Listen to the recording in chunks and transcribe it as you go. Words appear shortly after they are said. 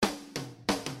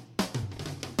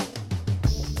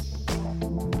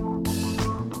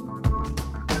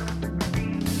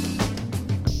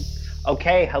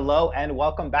Okay, hello and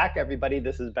welcome back, everybody.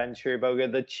 This is Ben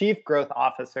Chiriboga, the Chief Growth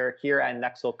Officer here at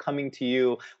Nexel, coming to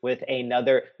you with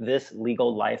another This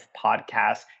Legal Life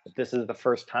podcast. If this is the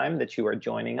first time that you are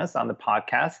joining us on the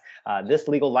podcast, This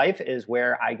Legal Life is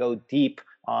where I go deep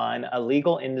on a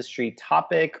legal industry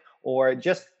topic or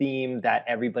just theme that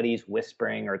everybody's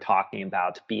whispering or talking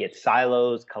about, be it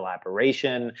silos,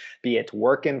 collaboration, be it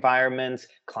work environments,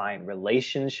 client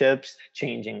relationships,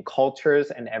 changing cultures,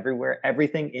 and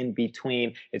everything in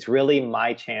between. It's really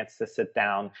my chance to sit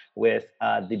down with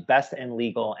the best in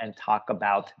legal and talk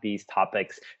about these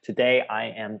topics. Today, I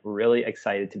am really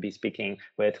excited to be speaking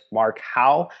with Mark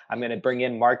Howe. I'm going to bring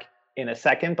in Mark in a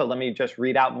second, but let me just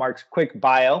read out Mark's quick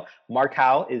bio. Mark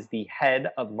Howe is the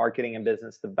head of marketing and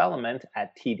business development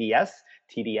at TDS.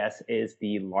 TDS is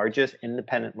the largest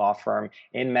independent law firm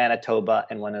in Manitoba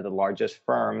and one of the largest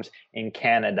firms in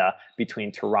Canada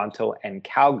between Toronto and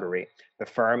Calgary. The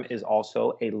firm is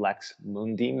also a Lex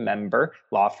Mundi member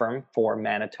law firm for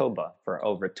Manitoba. For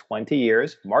over 20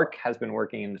 years, Mark has been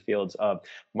working in the fields of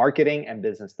marketing and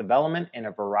business development in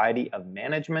a variety of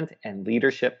management and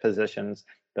leadership positions.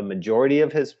 The majority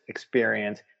of his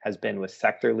experience has been with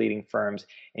sector-leading firms,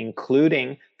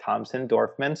 including Thomson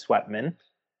Dorfman Sweatman,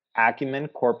 Acumen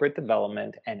Corporate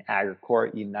Development, and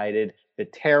Agricor United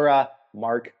Viterra.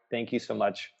 Mark, thank you so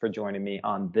much for joining me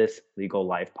on this Legal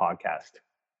Life podcast.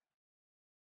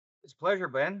 It's a pleasure,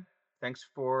 Ben. Thanks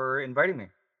for inviting me.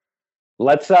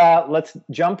 Let's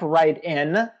jump right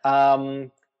in.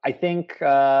 I think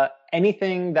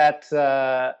anytime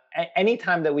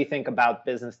that we think about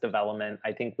business development,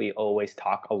 I think we always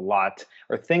talk a lot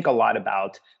or think a lot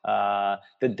about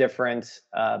the difference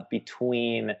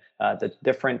between the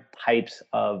different types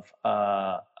of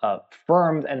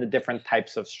firms and the different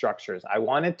types of structures. I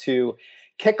wanted to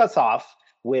kick us off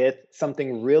with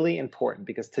something really important,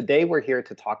 because today we're here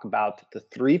to talk about the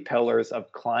three pillars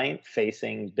of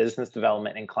client-facing business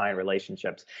development and client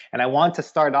relationships. And I want to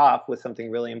start off with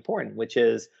something really important, which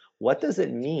is, what does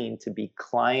it mean to be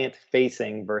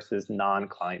client-facing versus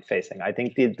non-client-facing? I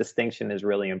think the distinction is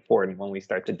really important when we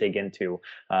start to dig into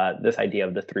this idea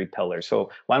of the three pillars. So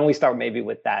why don't we start maybe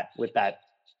with that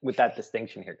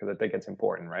distinction here, because I think it's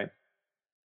important, right?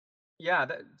 Yeah,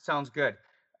 that sounds good.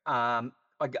 I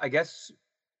guess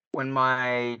when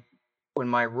my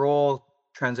role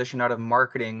transitioned out of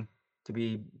marketing to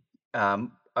be a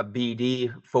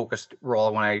BD focused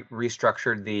role, when I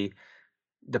restructured the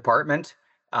department,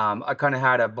 I kind of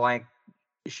had a blank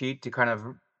sheet to kind of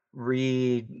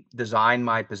redesign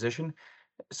my position.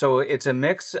 So it's a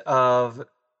mix of,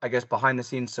 I guess, behind the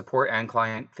scenes support and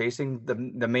client facing.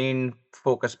 The main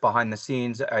focus behind the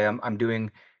scenes, I'm doing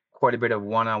quite a bit of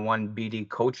one-on-one BD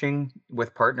coaching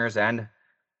with partners and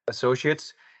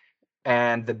associates.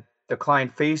 And the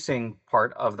client-facing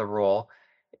part of the role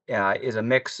is a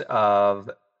mix of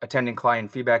attending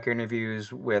client feedback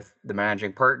interviews with the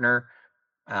managing partner,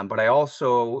 but I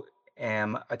also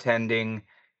am attending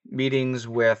meetings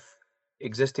with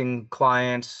existing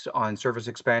clients on service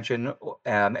expansion,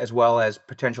 as well as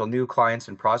potential new clients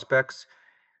and prospects,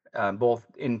 both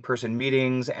in-person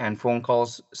meetings and phone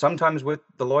calls, sometimes with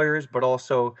the lawyers, but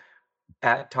also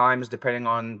at times, depending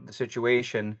on the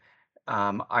situation,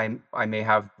 I may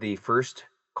have the first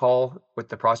call with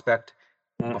the prospect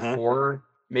before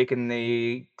making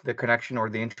the connection or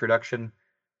the introduction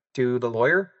to the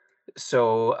lawyer.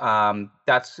 So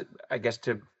that's, I guess,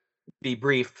 to be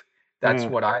brief, that's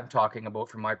what I'm talking about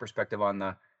from my perspective on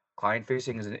the client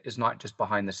facing, is not just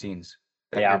behind the scenes,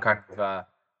 that you're kind of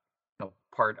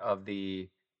part of the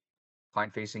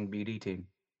client facing BD team.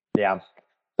 Yeah.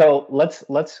 So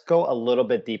let's go a little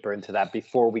bit deeper into that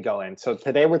before we go in. So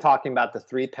today we're talking about the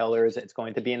three pillars. It's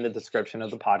going to be in the description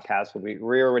of the podcast.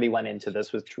 We already went into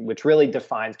this, which really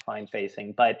defines client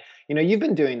facing. But you've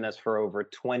been doing this for over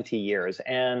 20 years,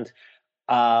 and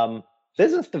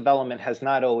business development has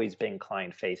not always been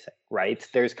client facing, right?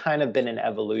 There's kind of been an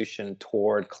evolution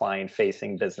toward client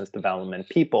facing business development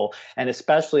people, and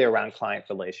especially around client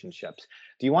relationships.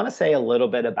 Do you want to say a little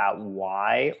bit about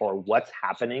why or what's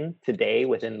happening today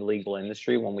within the legal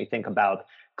industry when we think about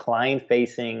client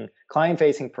facing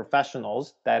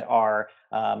professionals that are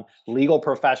legal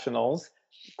professionals,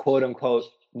 quote unquote,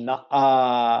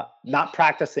 not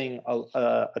practicing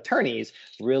attorneys,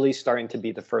 really starting to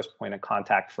be the first point of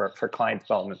contact for client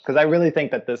development? Because I really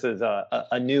think that this is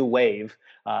a new wave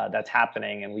that's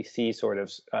happening, and we see sort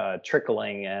of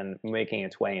trickling and making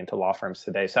its way into law firms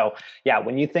today. So yeah,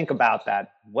 when you think about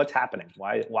that, what's happening?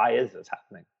 Why is this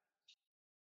happening?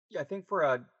 Yeah, I think for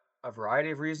a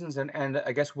variety of reasons, and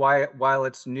I guess while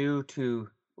it's new to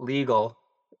legal,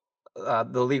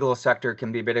 the legal sector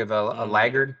can be a bit of a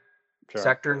laggard Sure.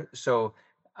 sector. So,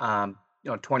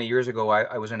 20 years ago,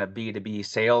 I was in a B2B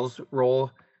sales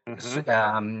role,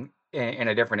 Mm-hmm. in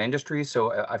a different industry.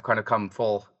 So I've kind of come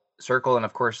full circle. And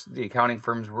of course, the accounting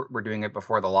firms were doing it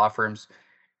before the law firms.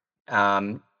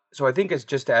 Um, so I think it's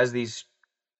just as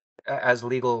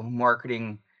legal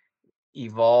marketing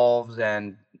evolves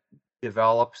and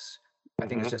develops, I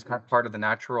think it's Mm-hmm. just kind of part of the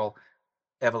natural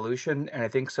evolution. And I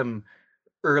think some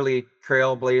early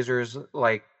trailblazers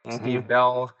like Mm-hmm. Steve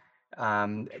Bell,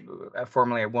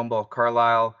 formerly at Wimble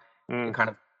Carlisle, Mm. kind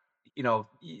of, you know,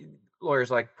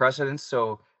 lawyers like precedents.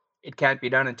 So it can't be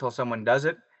done until someone does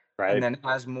it. And Right. then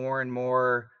as more and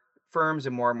more firms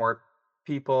and more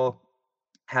people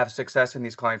have success in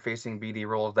these client facing BD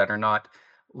roles that are not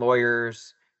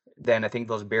lawyers, then I think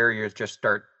those barriers just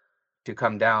start to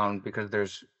come down because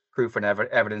there's proof and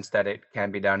evidence that it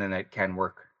can be done and it can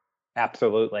work.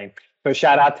 Absolutely. So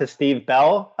shout out to Steve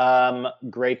Bell,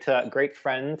 great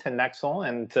friend to Nexel,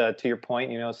 and to your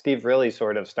point, Steve really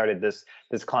sort of started this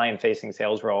client-facing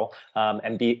sales role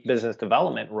and business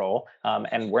development role,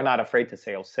 and we're not afraid to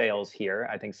say sales here.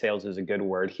 I think sales is a good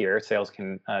word here. Sales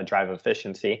can drive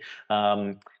efficiency,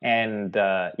 and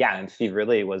Steve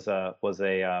really was a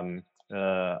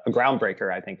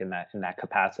groundbreaker, I think, in that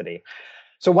capacity.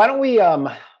 So why don't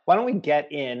we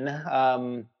get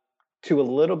in to a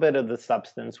little bit of the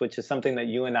substance, which is something that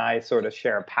you and I sort of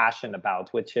share a passion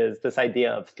about, which is this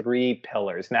idea of three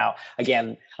pillars. Now,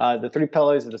 again, the three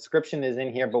pillars, the description is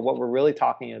in here, but what we're really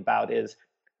talking about is,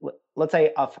 let's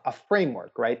say, a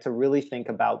framework, right? To really think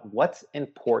about what's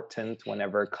important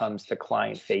whenever it comes to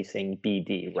client-facing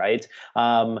BD, right?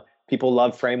 People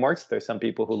love frameworks. There's some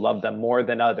people who love them more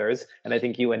than others, and I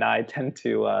think you and I tend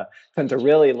to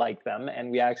really like them,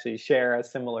 and we actually share a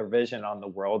similar vision on the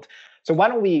world. So why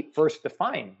don't we first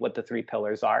define what the three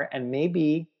pillars are, and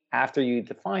maybe after you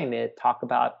define it, talk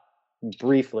about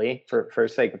briefly, for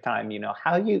sake of time,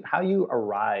 how you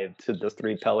arrived to the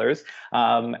three pillars,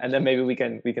 and then maybe we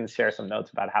can share some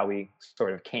notes about how we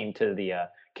sort of came to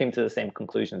the same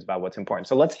conclusions about what's important.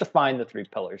 So let's define the three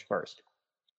pillars first.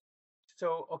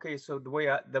 So okay, so the way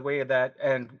that,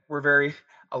 and we're very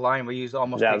aligned. We use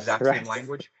almost the Yes, exact same right.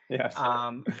 language. Yes.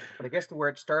 But I guess where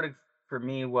it started for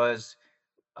me was,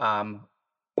 um,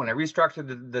 when I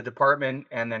restructured the department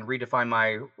and then redefined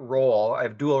my role. I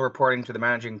have dual reporting to the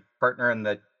managing partner and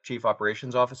the chief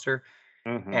operations officer.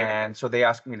 Mm-hmm. And so they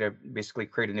asked me to basically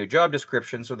create a new job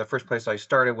description. So the first place I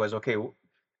started was, okay,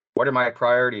 what are my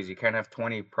priorities? You can't have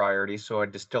 20 priorities. So I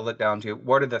distilled it down to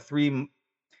what are the three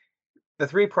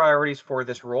priorities for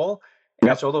this role. And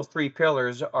Yep. so those three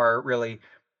pillars are really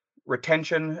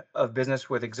retention of business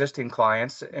with existing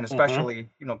clients, and Mm-hmm. especially,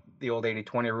 the old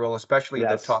 80/20 rule, especially the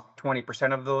Yes. top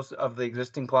 20% of the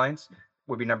existing clients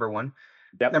would be number one.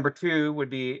 Yep. Number two would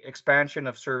be expansion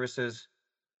of services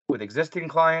with existing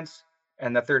clients.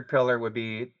 And the third pillar would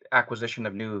be acquisition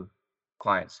of new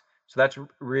clients. So that's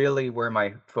really where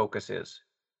my focus is,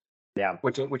 Yeah.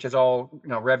 which is all,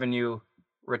 revenue,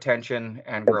 retention,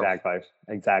 and growth. Exactly.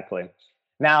 Exactly.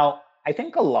 Now, I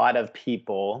think a lot of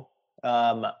people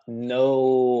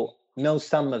know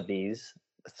some of these.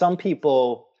 Some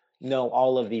people know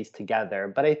all of these together,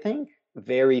 but I think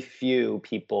very few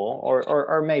people,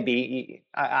 or maybe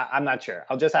I'm not sure.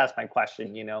 I'll just ask my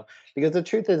question, because the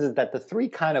truth is that the three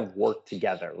kind of work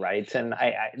together, right? And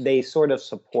they sort of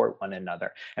support one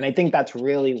another. And I think that's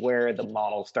really where the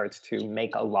model starts to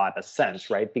make a lot of sense,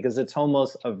 right? Because it's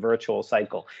almost a virtual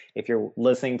cycle. If you're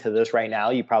listening to this right now,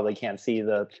 you probably can't see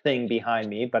the thing behind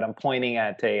me, but I'm pointing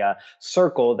at a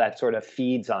circle that sort of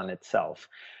feeds on itself.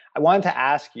 I wanted to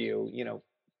ask you,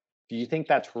 do you think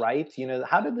that's right?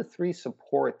 How did the three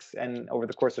support, and over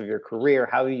the course of your career,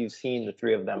 how have you seen the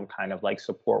three of them kind of like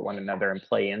support one another and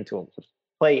play into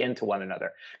one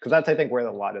another? Because that's, I think, where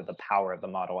a lot of the power of the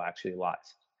model actually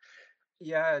lies.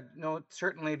 Yeah, no,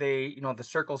 certainly the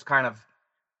circles kind of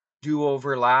do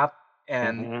overlap,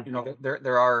 and Mm-hmm.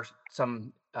 there are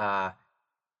some kind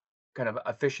of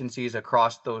efficiencies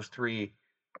across those three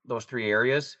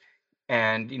areas.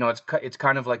 And it's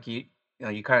kind of like you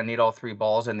kind of need all three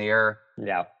balls in the air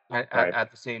Yeah. at, at, Right.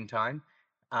 at the same time.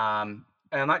 And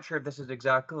I'm not sure if this is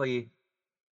exactly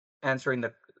answering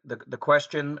the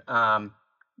question,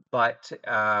 but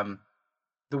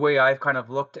the way I've kind of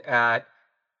looked at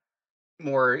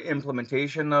more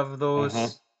implementation of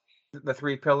Mm-hmm. the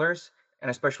three pillars,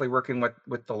 and especially working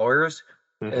with the lawyers,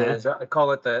 Mm-hmm. is I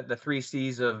call it the three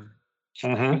C's of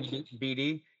Mm-hmm.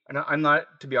 BD. And I'm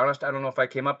not, to be honest, I don't know if I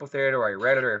came up with it or I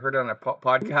read it or I heard it on a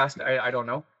podcast. I don't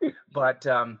know. But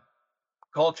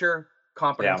culture, Yeah.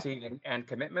 competency, and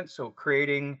commitment. So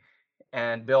creating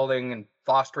and building and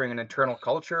fostering an internal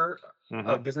culture Mm-hmm.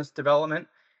 of business development.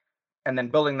 and then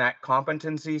building that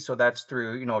competency. So that's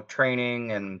through,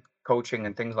 training and coaching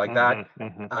and things like that. Hmm.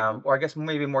 Hmm. Or I guess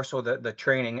maybe more so the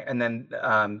training, and then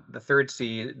the third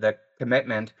C, the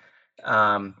commitment.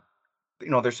 Um,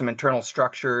 there's some internal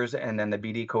structures, and then the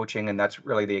BD coaching, and that's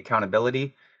really the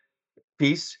accountability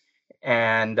piece.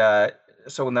 And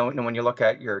so when you look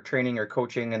at your training, your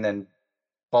coaching, and then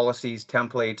policies,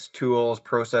 templates, tools,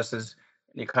 processes,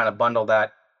 you kind of bundle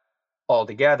that all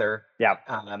together. Yeah.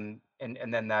 And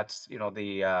then that's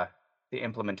the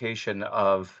implementation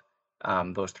of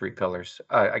those three pillars.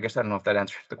 I guess I don't know if that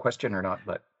answers the question or not,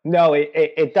 but No,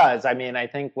 it does. I mean, I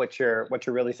think what you're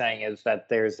really saying is that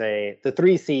the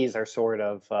three C's are sort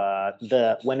of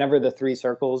the whenever the three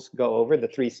circles go over, the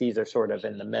three C's are sort of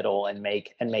in the middle and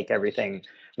make everything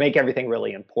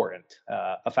really important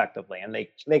effectively, and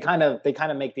they kind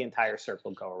of make the entire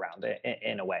circle go around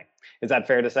in a way. Is that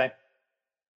fair to say?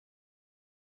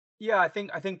 yeah, I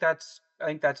think that's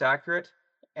accurate.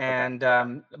 Okay. And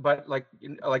but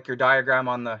like your diagram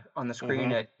on the screen,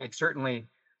 Hmm. it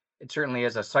certainly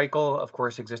is a cycle. Of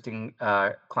course, existing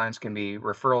clients can be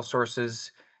referral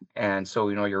sources, and so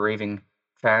your raving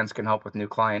fans can help with new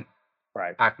client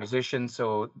Right. acquisition.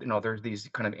 So there's these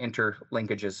kind of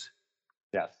interlinkages.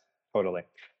 Yes, totally.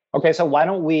 Okay, so why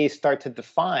don't we start to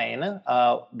define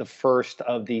the first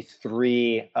of the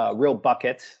three real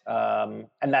buckets, and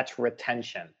that's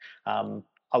retention.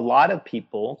 A lot of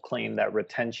people claim that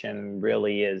retention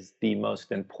really is the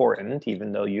most important,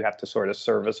 even though you have to sort of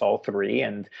service all three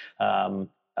and um,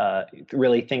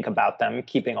 really think about them,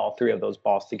 keeping all three of those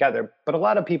balls together. But a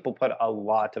lot of people put a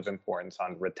lot of importance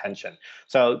on retention.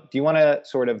 So, do you want to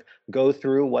sort of go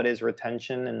through what is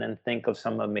retention and then think of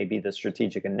some of maybe the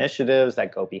strategic initiatives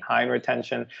that go behind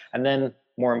retention, and then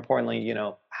more importantly,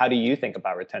 how do you think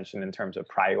about retention in terms of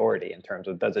priority, in terms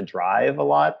of does it drive a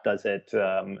lot,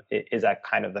 is that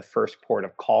kind of the first port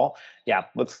of call? Yeah,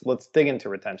 let's dig into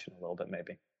retention a little bit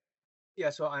maybe. Yeah,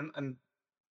 so I'm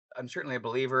certainly a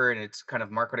believer, and it's kind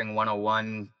of marketing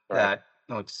 101 Right. that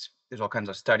there's all kinds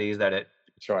of studies that it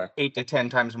Sure. 8 to 10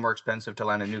 times more expensive to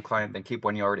land a new client than keep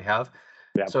one you already have.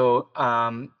 Yeah. So,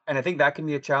 and I think that can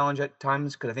be a challenge at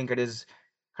times, because I think it is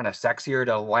kind of sexier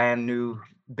to land new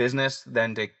business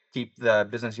than to keep the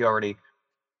business you already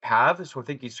have. So I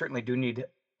think you certainly do need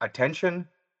attention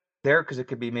there, because it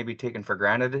could be maybe taken for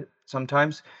granted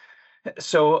sometimes.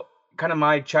 So, kind of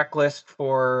my checklist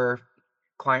for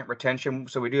client retention.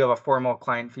 So we do have a formal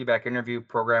client feedback interview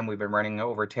program we've been running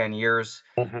over 10 years.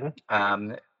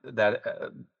 Hmm. That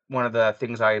One of the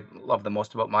things I love the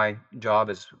most about my job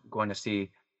is going to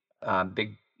see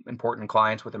big important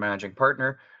clients with a managing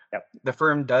partner. Yep. The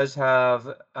firm does have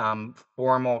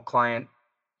formal client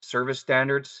service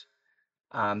standards,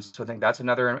 so I think that's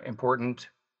another important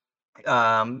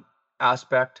um,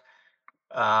 aspect.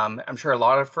 I'm sure a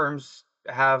lot of firms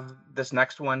have this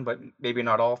next one, but maybe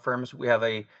not all firms. We have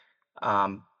a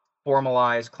um,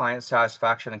 formalized client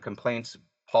satisfaction and complaints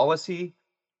policy,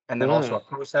 and then also a Mm.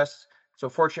 process. So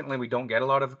fortunately, we don't get a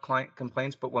lot of client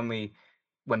complaints, but when we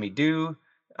do,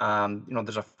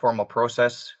 there's a formal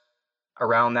process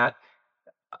around that.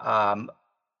 Um,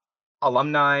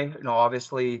 Alumni,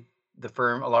 obviously a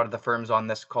lot of the firms on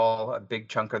this call, a big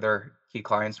chunk of their key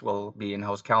clients will be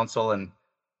in-house counsel, and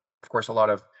of course, a lot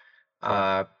of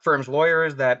Sure. firms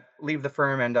lawyers that leave the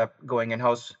firm end up going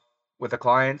in-house with a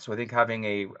client. So I think having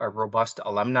a robust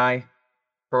alumni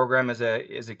program is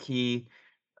a key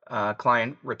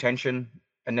client retention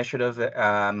initiative.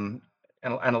 And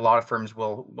a lot of firms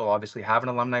will obviously have an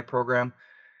alumni program.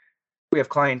 We have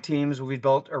client teams we've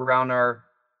built around our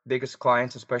biggest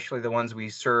clients, especially the ones we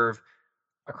serve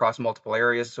across multiple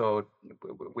areas. So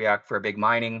we act for a big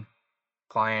mining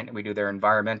client, and we do their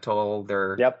environmental,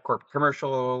 their Yep. corporate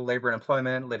commercial, labor and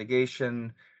employment,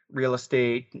 litigation, real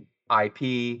estate,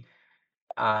 IP.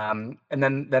 And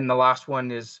then the last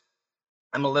one is,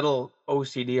 I'm a little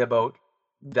OCD about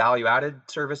value added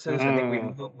services. I think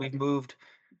Mm. we've moved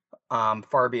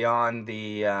far beyond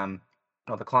the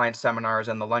client seminars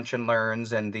and the lunch and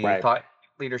learns and the Right. thought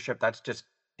leadership. That's just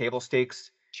table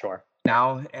stakes Sure.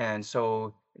 now. And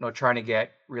so trying to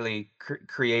get really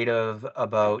creative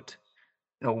about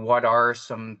what are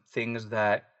some things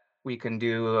that we can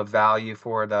do of value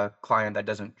for the client that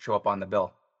doesn't show up on the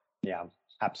bill. Yeah,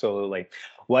 absolutely.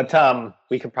 What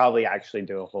we could probably actually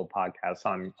do a whole podcast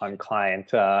on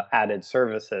client added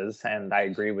services, and I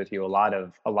agree with you. A lot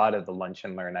of the lunch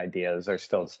and learn ideas are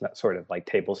still sort of like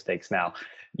table stakes now.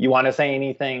 You want to say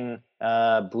anything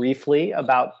briefly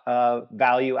about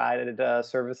value added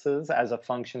services as a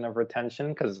function of retention?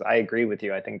 Because I agree with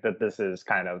you. I think that this is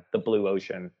kind of the blue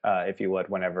ocean, if you would,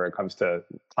 whenever it comes to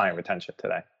client retention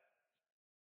today.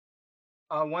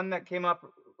 One that came up.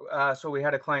 So we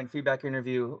had a client feedback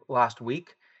interview last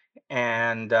week,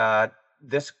 and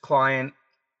this client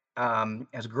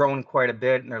has grown quite a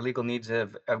bit, and their legal needs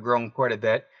have grown quite a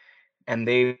bit, and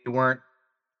they weren't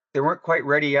quite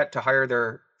ready yet to hire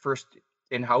their first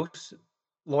in-house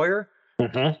lawyer,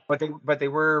 Hmm. but they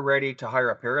were ready to hire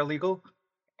a paralegal,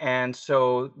 and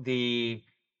so the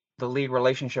lead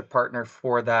relationship partner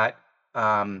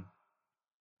um,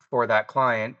 for that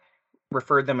client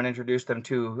referred them and introduced them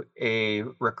to a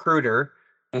recruiter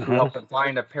who Hmm. helped them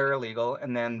find a paralegal.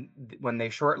 And then when they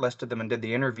shortlisted them and did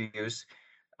the interviews,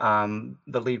 the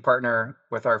lead partner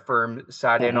with our firm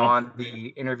sat in Hmm. on the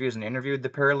interviews and interviewed the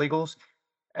paralegals.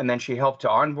 And then she helped to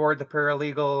onboard the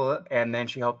paralegal, and then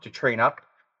she helped to train up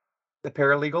the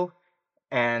paralegal.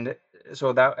 And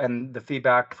and the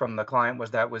feedback from the client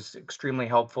was that was extremely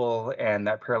helpful, and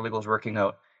that paralegal's working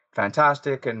out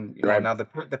fantastic. And Right. now the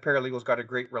paralegal's got a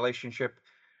great relationship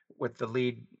with the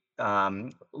lead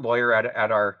lawyer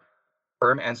at our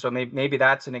firm. And so maybe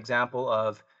that's an example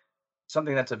of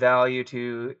something that's a value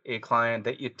to a client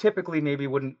that you typically maybe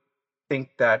wouldn't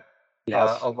think that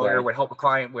Yes. a lawyer Right. would help a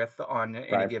client with on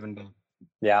any Right. given day.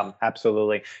 Yeah,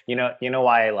 absolutely. You know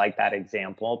why I like that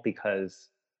example, because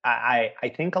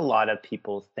I think a lot of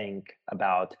people think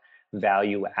about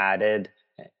value added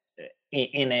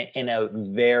in a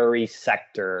very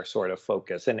sector sort of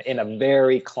focus, and in a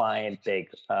very client big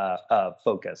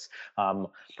focus,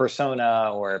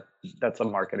 persona, or that's a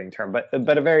marketing term, but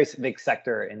a very big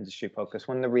sector industry focus,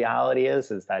 when the reality is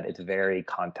that it's very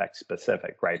context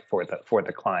specific, right, for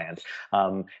the client.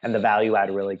 And the value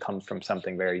add really comes from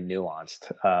something very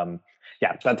nuanced.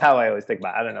 Yeah, that's how I always think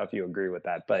about it. I don't know if you agree with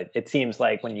that, but it seems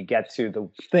like when you get to the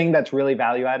thing that's really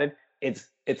value added, it's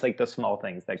like the small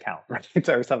things that count, right?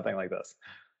 Or something like this.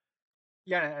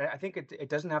 Yeah, and I think it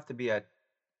doesn't have to be a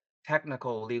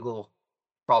technical legal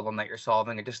problem that you're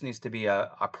solving. It just needs to be a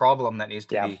problem that needs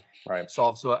to Yeah, be right.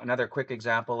 solved. So another quick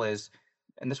example is,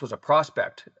 and this was a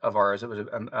prospect of ours. It was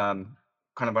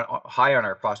kind of high on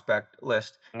our prospect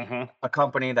list. Hmm. A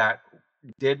company that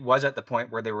was at the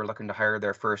point where they were looking to hire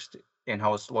their first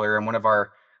in-house lawyer, and one of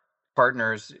our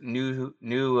partners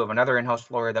knew of another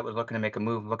in-house lawyer that was looking to make a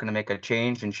move, looking to make a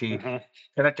change, and she Hmm.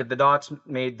 connected the dots,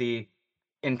 made the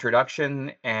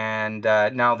introduction, and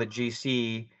now the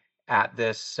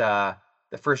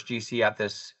first GC at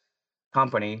this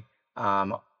company,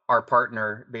 um, our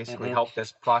partner basically Hmm. helped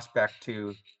this prospect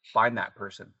to find that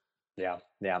person. Yeah,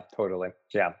 yeah, totally.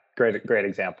 Yeah, great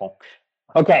example.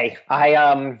 Okay,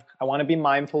 I want to be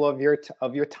mindful of your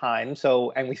time.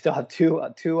 So, and we still have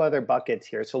two other buckets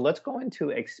here. So let's go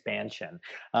into expansion.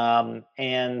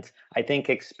 And I think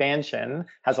expansion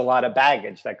has a lot of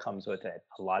baggage that comes with it.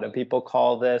 A lot of people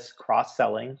call this cross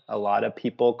selling. A lot of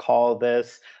people call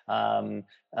this a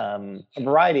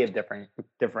variety of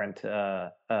different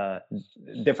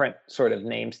sort of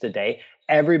names today.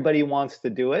 Everybody wants to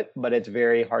do it, but it's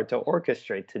very hard to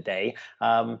orchestrate today.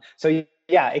 So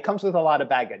yeah, it comes with a lot of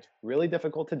baggage. Really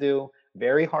difficult to do,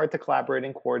 very hard to collaborate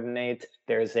and coordinate.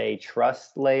 There's a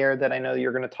trust layer that I know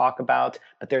you're going to talk about,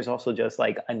 but there's also just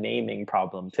like a naming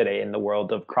problem today in the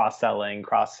world of cross-selling,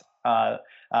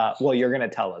 well, you're going to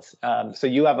tell us. So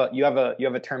you have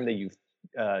a term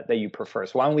that you prefer.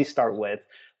 So why don't we start with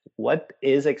what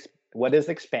is what is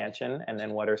expansion, and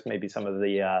then what are maybe some of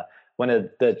the one of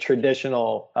the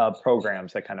traditional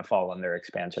programs that kind of fall under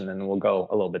expansion, and we'll go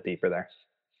a little bit deeper there.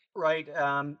 Right.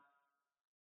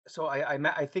 So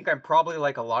I think I'm probably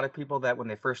like a lot of people that when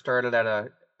they first started at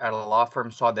a law firm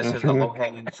saw this as the Hmm. low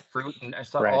hanging fruit, and I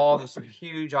saw Right. all this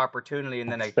huge opportunity, and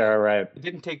then Sure. Right. it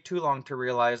didn't take too long to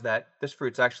realize that this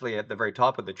fruit's actually at the very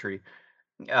top of the tree.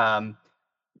 Um,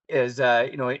 is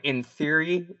in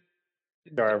theory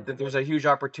Sure. there's a huge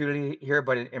opportunity here,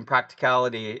 but in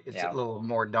practicality it's a Yeah. little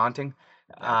more daunting.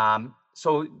 Yeah.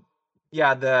 So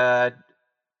yeah, the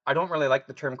I don't really like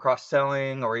the term cross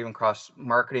selling or even cross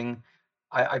marketing.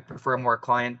 I prefer a more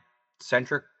client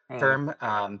centric Hmm.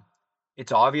 term.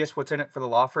 It's obvious what's in it for the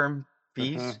law firm Hmm.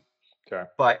 fees, Sure.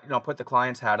 but put the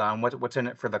client's hat on. What's in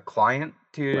it for the client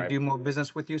to Right. do more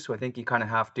business with you? So I think you kind of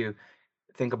have to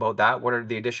think about that. What are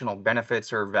the additional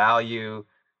benefits or value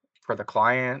for the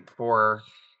client for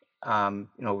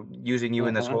using you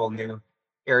in this Hmm. whole new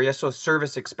area? So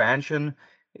service expansion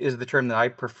is the term that I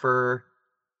prefer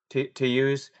to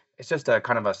use. It's just a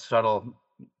kind of a subtle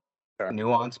Sure.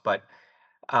 nuance, but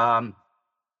um,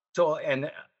 and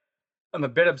I'm a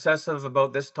bit obsessive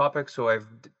about this topic. So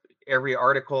every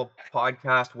article,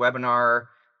 podcast, webinar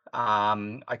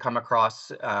I come across.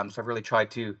 So I've really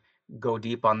tried to go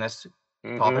deep on this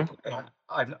Hmm. topic.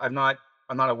 I'm not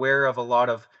aware of a lot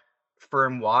of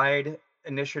firm wide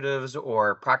initiatives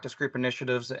or practice group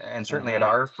initiatives, and certainly at Mm-hmm.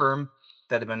 our firm,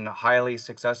 that have been highly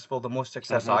successful. The most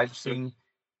success Mm-hmm. I've seen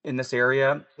in this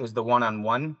area is the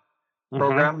one-on-one Mm-hmm.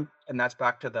 program, and that's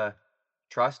back to the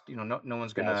trust. No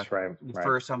one's going to That's right. Right.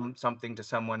 refer something to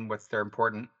someone with their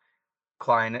important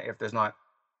client if there's not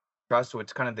trust. So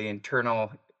it's kind of the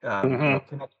internal,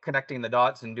 Mm-hmm. connecting the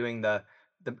dots and doing the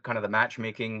kind of the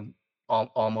matchmaking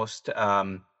almost.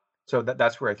 So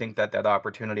that's where I think that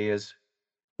opportunity is.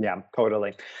 Yeah,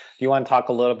 totally. Do you want to talk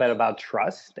a little bit about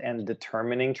trust and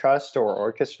determining trust or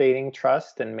orchestrating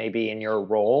trust, and maybe in your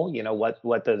role,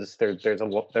 what does there's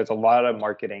a lot of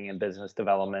marketing and business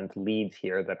development leads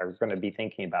here that are going to be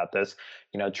thinking about this.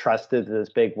 Trust is this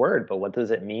big word, but what does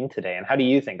it mean today, and how do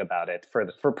you think about it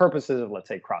for purposes of, let's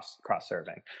say, cross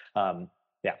serving?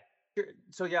 Yeah, Sure.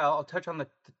 So yeah, I'll touch on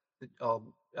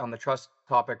on the trust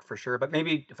topic for sure, but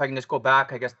maybe if I can just go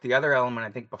back, I guess the other element I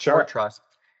think before sure. trust,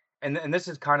 and this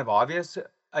is kind of obvious,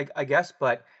 I guess,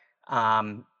 but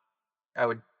um, I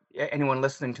would anyone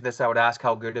listening to this, I would ask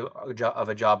how good of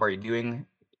a job are you doing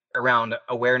around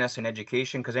awareness and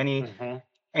education? Because Mm-hmm.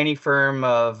 any firm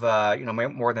of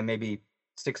more than maybe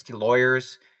 60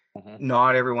 lawyers, Mm-hmm.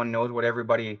 not everyone knows what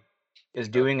everybody is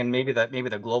Sure. doing, and maybe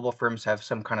the global firms have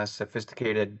some kind of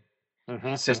sophisticated Mm-hmm.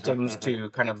 Mm-hmm. systems Mm-hmm. to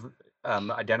kind of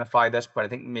identify this, but I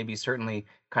think maybe certainly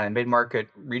kind of mid-market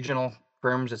regional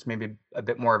firms, it's maybe a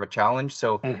bit more of a challenge.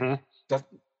 So Mm-hmm. does,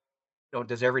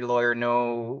 does every lawyer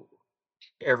know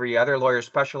every other lawyer's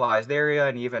specialized area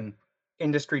and even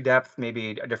industry depth,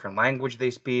 maybe a different language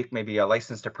they speak, maybe a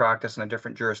license to practice in a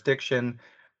different jurisdiction?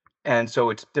 And so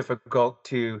it's difficult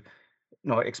to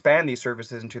expand these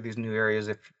services into these new areas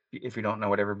if you don't know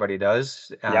what everybody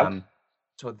does. Yep.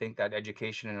 So I think that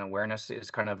education and awareness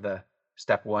is kind of the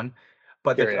step one.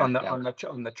 But Period. Yeah.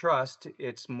 on the trust,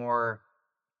 it's more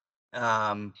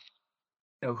um,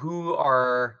 who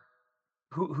are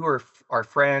our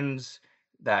friends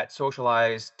that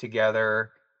socialize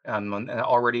together, and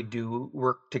already do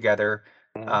work together.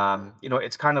 Mm-hmm.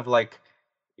 It's kind of like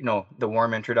the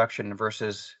warm introduction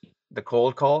versus the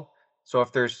cold call. So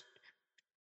if there's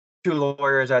two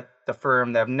lawyers at the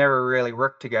firm that have never really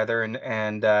worked together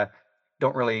and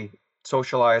don't really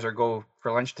socialize or go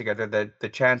for lunch together, the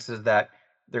chances that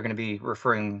they're going to be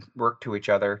referring work to each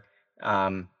other,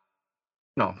 um,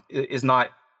 is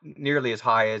not nearly as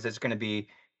high as it's going to be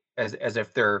as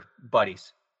if they're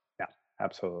buddies. Yeah,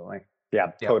 absolutely.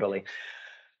 Yeah, Yeah. totally.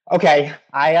 Okay.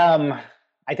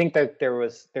 I think that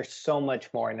there's so much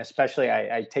more, and especially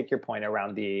I take your point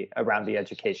around the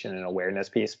education and awareness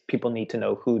piece. People need to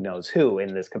know who knows who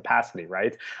in this capacity,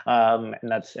 right? And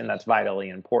that's vitally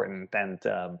important,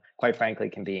 and quite frankly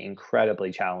can be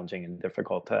incredibly challenging and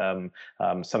difficult,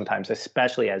 sometimes,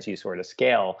 especially as you sort of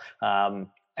scale.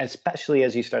 Especially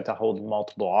as you start to hold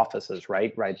multiple offices,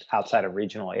 right outside of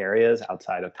regional areas,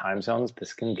 outside of time zones,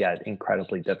 this can get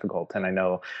incredibly difficult. And I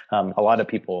know a lot of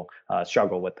people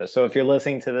struggle with this. So if you're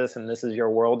listening to this and this is your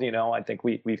world, I think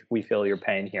we feel your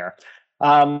pain here.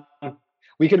 Um,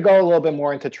 we could go a little bit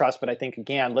more into trust, but I think,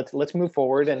 again, let's move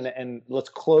forward and let's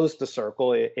close the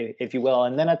circle, if you will.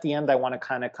 And then at the end, I want to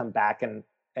kind of come back and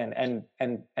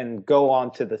go on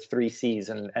to the three C's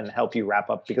and help you wrap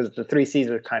up, because the three C's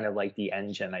are kind of like the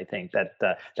engine, I think,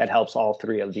 that helps all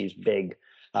three of these big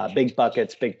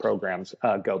buckets, big programs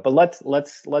go. But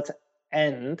let's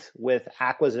end with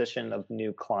acquisition of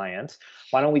new clients.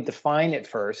 Why don't we define it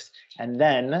first, and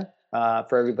then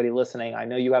for everybody listening, I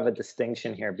know you have a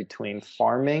distinction here between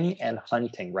farming and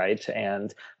hunting, right?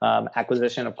 And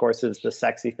acquisition, of course, is the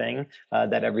sexy thing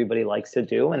that everybody likes to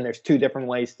do, and there's two different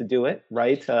ways to do it,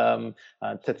 right? To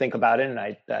think about it,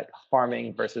 and that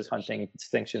farming versus hunting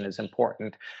distinction is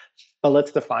important. But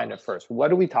let's define it first.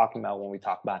 What are we talking about when we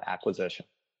talk about acquisition?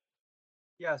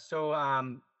 Yeah. So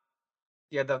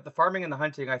yeah, the farming and the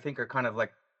hunting, I think, are kind of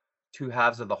like two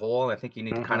halves of the whole. I think you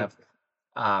need to kind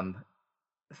Mm-hmm. of um,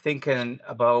 thinking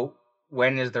about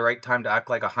when is the right time to act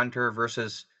like a hunter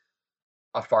versus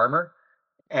a farmer.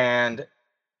 And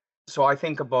so I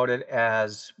think about it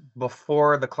as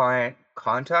before the client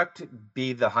contact,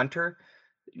 be the hunter,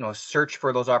 search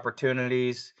for those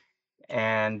opportunities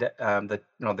and the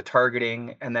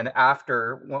targeting. And then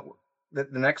after the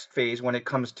next phase, when it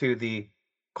comes to the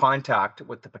contact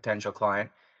with the potential client,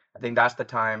 I think that's the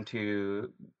time to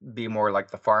be more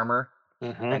like the farmer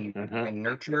and Mm-hmm. Mm-hmm. and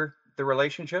nurture the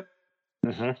relationship.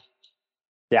 Mm-hmm.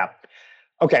 Yeah.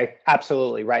 Okay,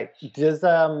 absolutely right. Does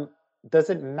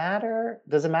it matter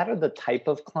the type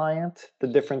of client, the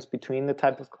difference between the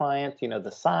type of client,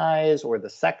 the size or the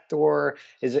sector?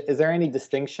 Is there any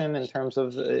distinction in terms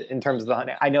of the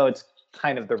hunting? I know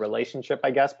kind of the relationship,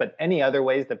 I guess, but any other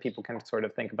ways that people can sort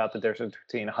of think about the difference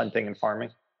between hunting and farming?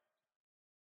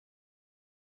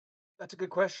 That's a good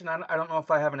question. I don't know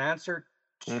if I have an answer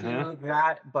Mm-hmm. to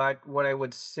that, but what I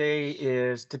would say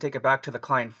is to take it back to the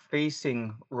client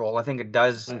facing role. I think it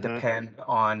does Mm-hmm. depend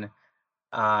on,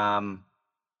 um,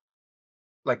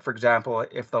 like, for example,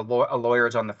 if a lawyer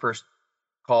is on the first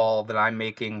call that I'm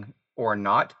making or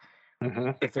not.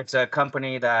 Mm-hmm. If it's a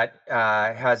company that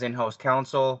has in-house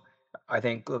counsel, I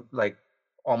think like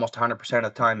almost 100%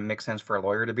 of the time it makes sense for a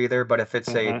lawyer to be there. But if it's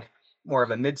a Mm-hmm. more of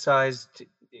a mid-sized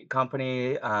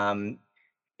company,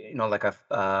 like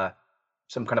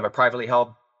some kind of a privately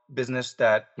held business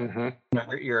that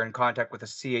Mm-hmm. you're in contact with a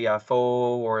CFO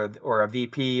or a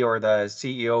VP or the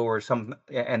CEO or some,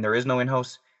 and there is no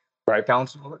in-house Right.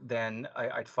 counsel, then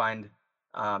I'd find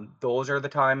those are the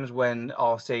times when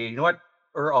I'll say, you know what,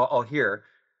 or I'll hear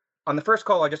on the first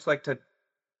call, I just like to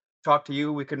talk to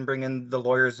you. We can bring in the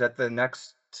lawyers at the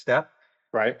next step.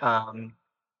 Right. Um,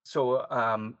 so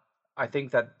I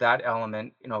think that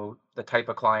element, the type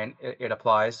of client it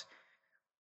applies.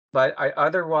 But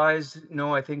otherwise,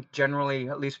 no, I think generally,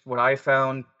 at least what I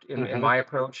found in Mm-hmm. my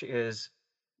approach is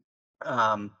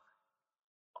um,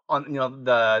 on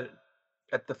the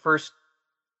at the first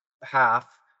half,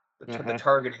 the Mm-hmm.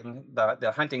 targeting,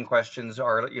 the hunting questions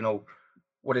are,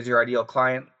 what does your ideal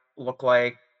client look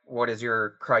like? What is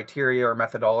your criteria or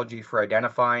methodology for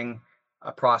identifying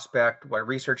a prospect? What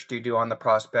research do you do on the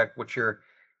prospect? What's your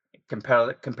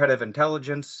competitive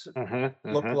intelligence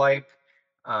Mm-hmm. look Mm-hmm. like?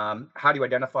 How do you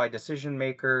identify decision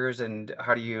makers, and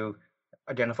how do you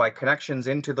identify connections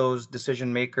into those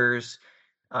decision makers?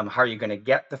 How are you going to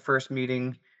get the first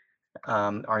meeting?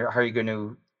 How are you going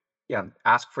to, yeah,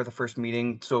 ask for the first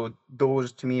meeting? So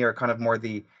those to me are kind of more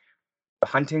the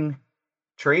hunting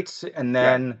traits. And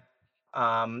Yeah.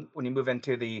 then when you move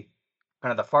into the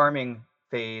kind of the farming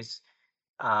phase,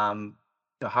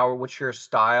 what's your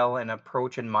style and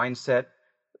approach and mindset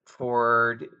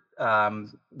for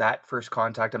that first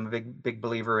contact? I'm a big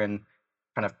believer in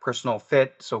kind of personal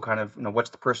fit. So kind of, what's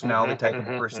the personality Mm-hmm. type of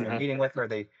Mm-hmm. person you're Mm-hmm. meeting with? Are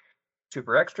they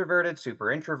super extroverted,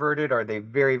 super introverted? Are they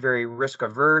very, very risk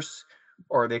averse?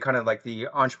 Or are they kind of like the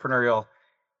entrepreneurial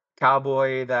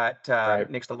cowboy that Right.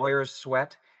 makes the lawyers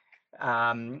sweat?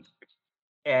 Um,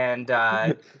 and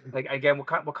like again, what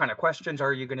kind of questions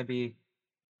are you going to be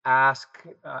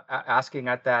asking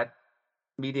at that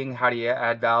meeting? How do you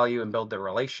add value and build the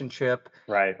relationship?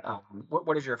 Right.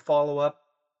 What does your follow up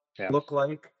Yeah. look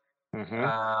like? Mm-hmm.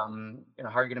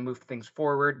 How are you going to move things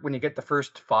forward when you get the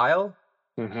first file?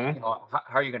 Mm-hmm. How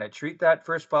are you going to treat that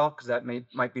first file? Because that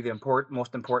might be the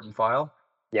most important file.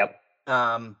 Yep.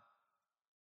 Um,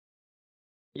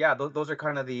 yeah, those are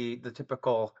kind of the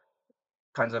typical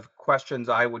kinds of questions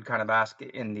I would kind of ask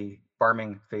in the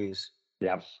farming phase.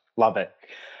 Yeah. Love it.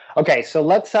 Okay, so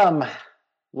let's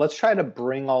try to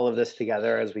bring all of this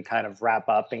together as we kind of wrap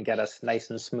up and get us nice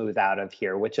and smooth out of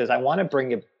here, which is I want to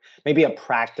bring it maybe a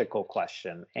practical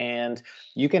question. And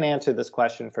you can answer this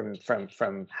question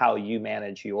from how you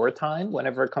manage your time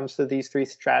whenever it comes to these three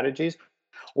strategies,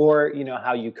 or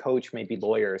how you coach maybe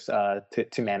lawyers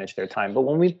to manage their time. But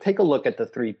when we take a look at the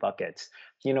three buckets,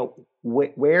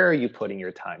 where are you putting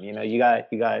your time? You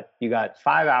got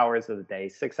 5 hours of the day,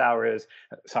 6 hours,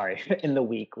 sorry, in the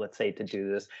week, let's say, to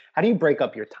do this. How do you break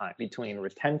up your time between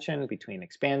retention, between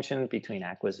expansion, between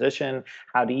acquisition?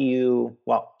 How do you,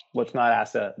 well, let's not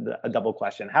ask a double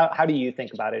question. How do you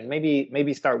think about it? And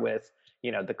maybe start with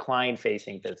the client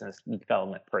facing business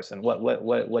development person.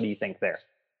 What do you think there?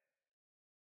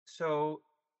 So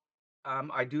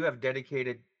I do have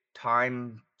dedicated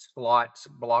time slots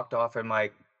blocked off in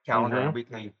my calendar on a Mm-hmm.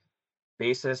 weekly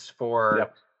basis for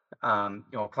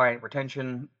Yep. client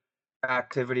retention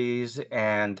activities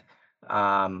and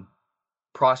um,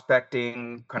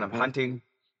 prospecting, kind of Mm-hmm. hunting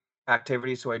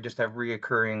activities. So I just have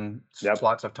reoccurring Yep.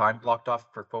 slots of time blocked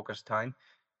off for focused time.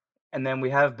 And then we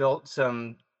have built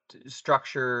some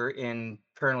structure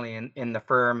internally in the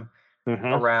firm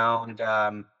Mm-hmm. around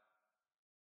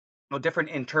different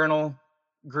internal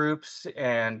groups,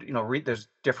 and there's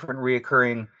different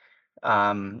reoccurring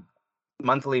um,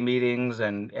 monthly meetings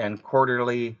and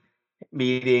quarterly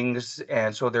meetings,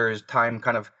 and so there's time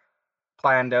kind of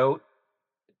planned out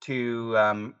to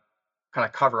kind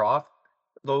of cover off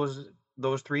those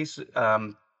the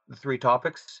three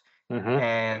topics. Mm-hmm.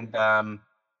 And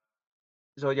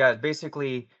so yeah,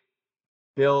 basically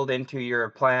build into your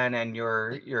plan and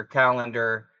your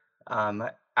calendar um,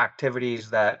 activities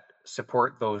that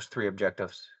support those three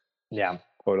objectives. Yeah.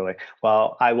 Totally.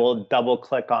 Well, I will double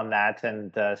click on that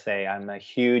and say I'm a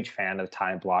huge fan of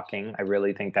time blocking. I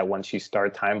really think that once you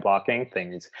start time blocking,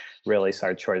 things really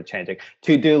start shortchanging.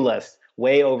 To-do list,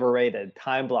 way overrated.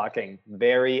 Time blocking,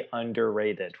 very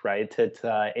underrated, right?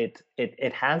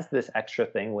 It has this extra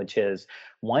thing, which is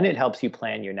one, it helps you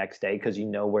plan your next day because you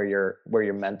know where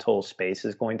your mental space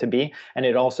is going to be, and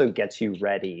it also gets you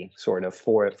ready sort of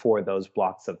for those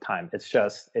blocks of time. It's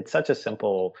such a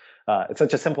simple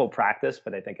practice,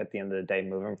 but I think at the end of the day,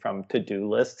 moving from to-do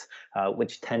lists,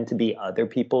 which tend to be other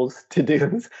people's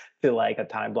to-dos, to like a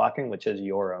time blocking, which is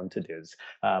your own to-dos.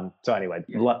 So anyway,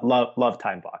 Yeah. love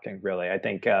time blocking, really. I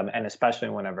think, and especially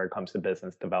whenever it comes to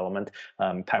business development,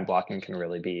 time blocking can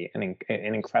really be an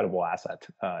incredible asset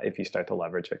if you start to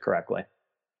leverage it correctly.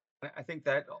 I think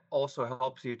that also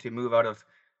helps you to move out of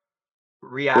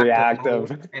reactive mode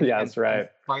Reactive, and yes, right,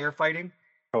 firefighting, and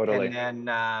totally. then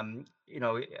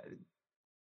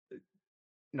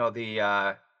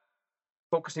the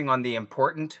focusing on the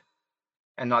important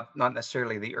and not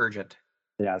necessarily the urgent.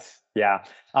 Yes. Yeah.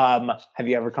 Have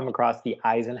you ever come across the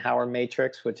Eisenhower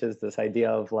matrix, which is this idea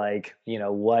of like,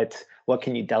 what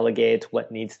can you delegate,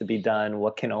 what needs to be done,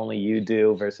 what can only you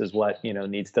do versus what,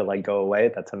 needs to like go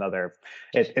away? That's another,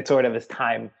 it sort of is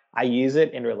time. I use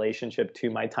it in relationship to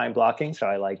my time blocking. So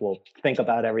I like will think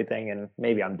about everything and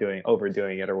maybe I'm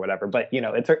overdoing it or whatever. But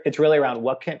it's really around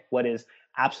what is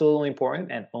absolutely important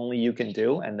and only you can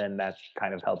do. And then that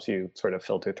kind of helps you sort of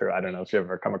filter through. I don't know if you've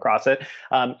ever come across it.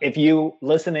 If you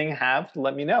listening have,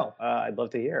 let me know. I'd love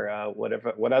to hear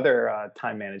what other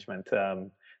time management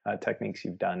techniques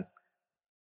you've done.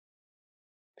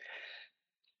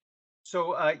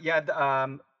 So yeah,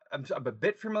 I'm a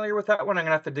bit familiar with that one. I'm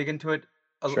gonna have to dig into it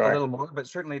a Sure. little more, but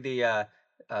certainly the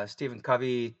Stephen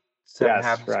Covey Seven Yes.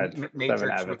 Habits Right. Seven Matrix with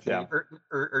habits. Yeah. the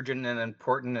urgent and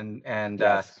important, and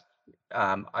Yes.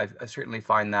 I certainly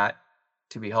find that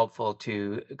to be helpful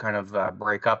to kind of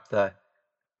break up the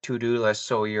to-do list,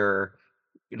 so you're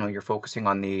focusing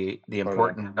on the Totally.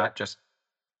 important, not just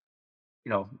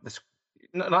this,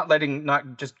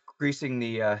 not just greasing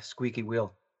the squeaky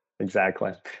wheel.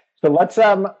 Exactly. So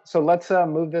let's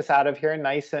move this out of here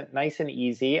nice and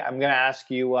easy. I'm going to ask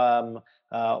you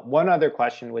one other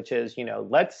question, which is,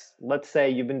 let's say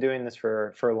you've been doing this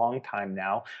for a long time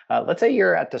now. Let's say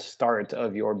you're at the start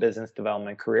of your business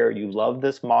development career. You love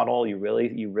this model. You really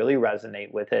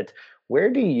resonate with it.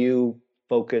 Where do you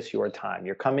focus your time?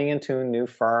 You're coming into a new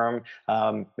firm.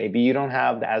 Maybe you don't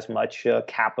have as much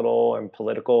capital and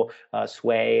political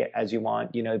sway as you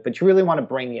want, but you really want to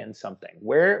bring in something.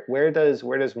 Where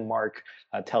does Mark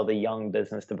tell the young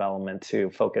business development to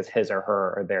focus his or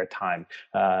her or their time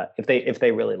if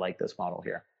they really like this model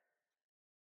here?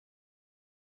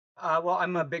 Well,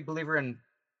 I'm a big believer in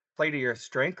play to your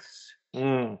strengths.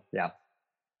 Yeah.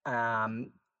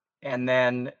 Um, and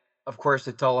then, of course,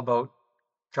 it's all about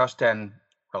trust and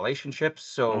relationships.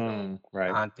 So,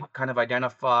 Right. to kind of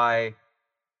identify, you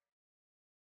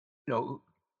know,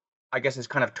 I guess it's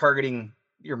kind of targeting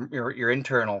your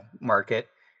internal market,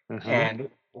 Mm-hmm. and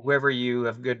whoever you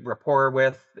have good rapport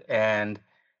with, and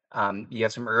you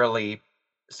have some early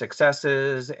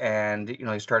successes, and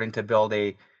you're starting to build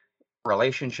a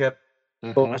relationship.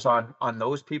 Mm-hmm. Focus on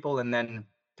those people, and then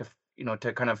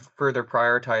to kind of further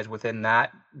prioritize within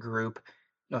that group,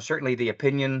 certainly the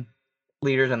opinion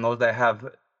leaders and those that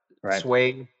have Right.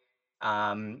 sway,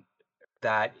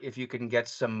 that if you can get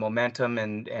some momentum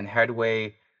and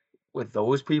headway with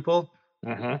those people,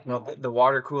 Mm-hmm. the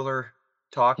water cooler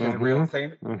talk is a real Mm-hmm.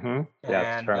 thing, Mm-hmm.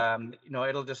 Yeah, it's and true.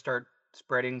 it'll just start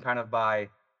spreading kind of by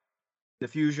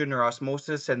diffusion or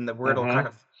osmosis, and the word will kind Mm-hmm.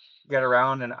 of get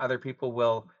around, and other people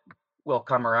will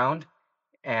come around.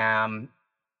 um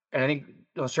and I think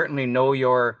you'll certainly know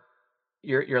your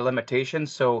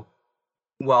limitations. So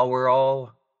while we're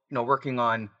all working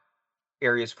on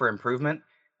areas for improvement,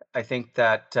 I think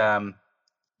that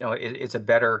it's a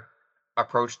better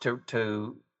approach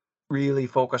to really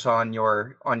focus on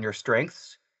your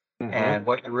strengths Mm-hmm. and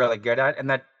what you're really good at, and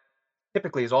that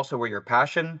typically is also where your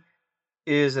passion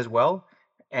is as well.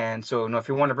 And so, if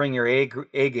you want to bring your A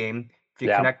game, if you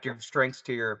Yeah. connect your strengths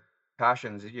to your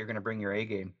passions, you're going to bring your A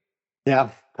game. Yeah,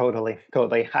 totally,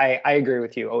 totally. I agree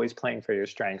with you. Always playing for your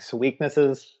strengths.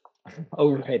 Weaknesses,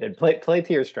 overrated. Play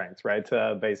to your strengths, right?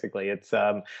 Basically, it's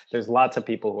there's lots of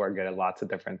people who are good at lots of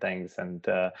different things, and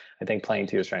I think playing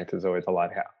to your strengths is always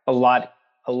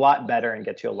a lot better and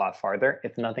gets you a lot farther.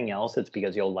 If nothing else, it's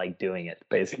because you'll like doing it,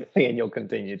 basically, and you'll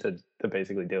continue to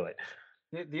basically do it.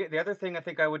 The other thing I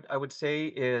think I would say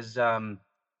is,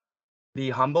 be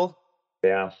humble,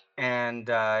 Yeah. and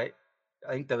I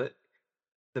think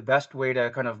the best way to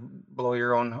kind of blow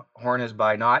your own horn is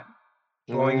by not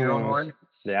blowing your own horn.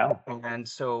 Yeah. And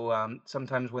so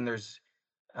sometimes when there's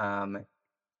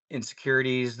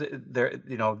insecurities, there,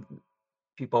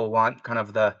 people want kind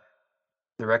of the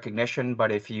recognition,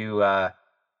 but if you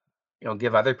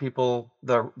give other people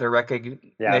the Yes.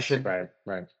 recognition,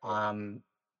 Right.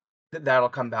 that'll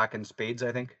come back in spades,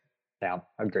 I think. Yeah,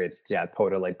 agreed. Yeah,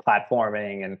 totally.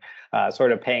 Platforming and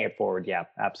sort of paying it forward. Yeah,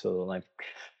 absolutely.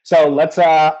 So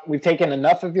we've taken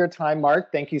enough of your time,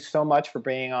 Mark. Thank you so much for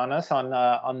being on us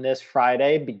on this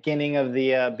Friday, beginning of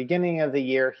the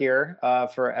year here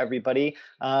for everybody.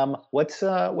 What's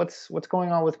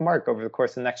going on with Mark over the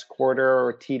course of the next quarter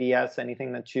or TDS?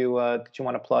 Anything that you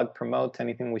want to plug, promote?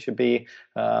 Anything we should be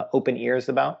open ears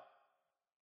about?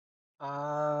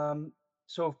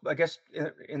 So I guess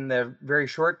in the very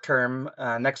short term,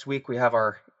 next week we have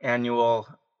our annual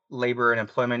labor and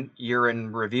employment year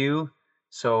in review.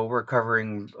 So we're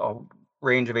covering a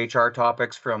range of HR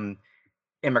topics from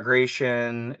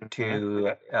immigration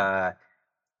to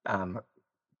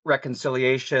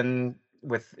reconciliation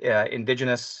with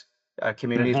Indigenous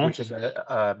communities, which is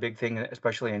a big thing,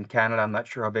 especially in Canada. I'm not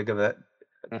sure how big of a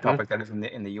topic that is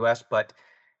in the US, but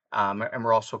and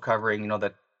we're also covering,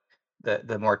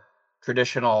 the more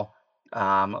traditional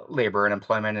labor and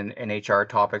employment and HR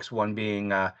topics, one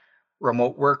being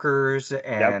remote workers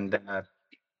and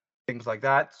things like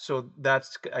that. So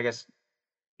that's, I guess,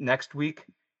 next week.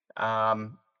 As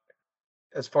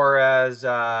far as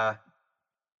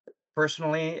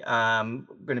personally, I'm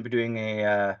going to be doing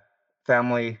a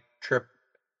family trip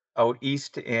out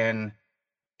east in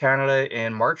Canada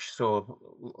in March. So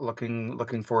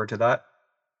looking forward to that.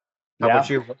 How about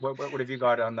Yeah. you? What have you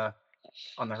got on the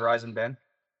horizon, Ben?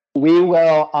 We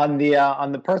will on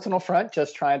the personal front,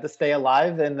 just trying to stay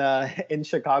alive in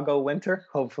Chicago winter.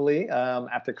 Hopefully,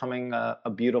 after coming a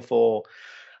beautiful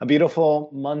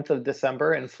month of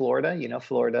December in Florida.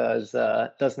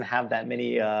 Florida doesn't have that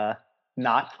many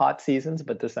not hot seasons,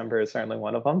 but December is certainly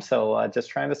one of them. So just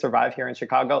trying to survive here in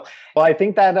Chicago. Well, I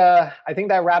think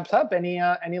that wraps up.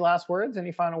 Any last words?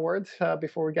 Any final words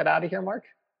before we get out of here, Mark?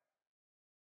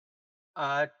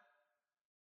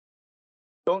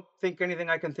 Don't think anything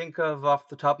I can think of off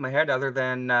the top of my head other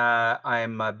than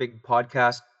I'm a big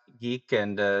podcast geek,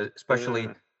 and especially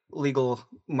legal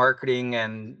marketing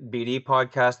and BD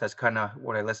podcast. That's kind of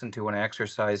what I listen to when I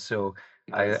exercise. So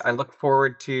Nice. I look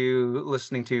forward to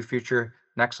listening to future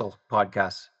Nexel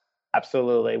podcasts.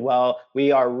 Absolutely. Well,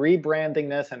 we are rebranding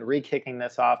this and re-kicking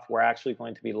this off. We're actually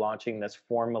going to be launching this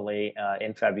formally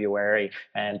in February,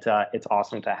 and it's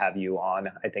awesome to have you on.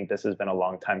 I think this has been a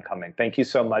long time coming. Thank you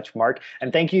so much, Mark.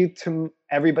 And thank you to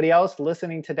everybody else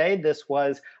listening today. This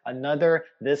was another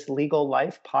This Legal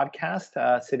Life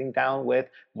podcast, sitting down with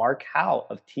Mark Howe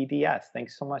of TDS.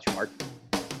 Thanks so much, Mark.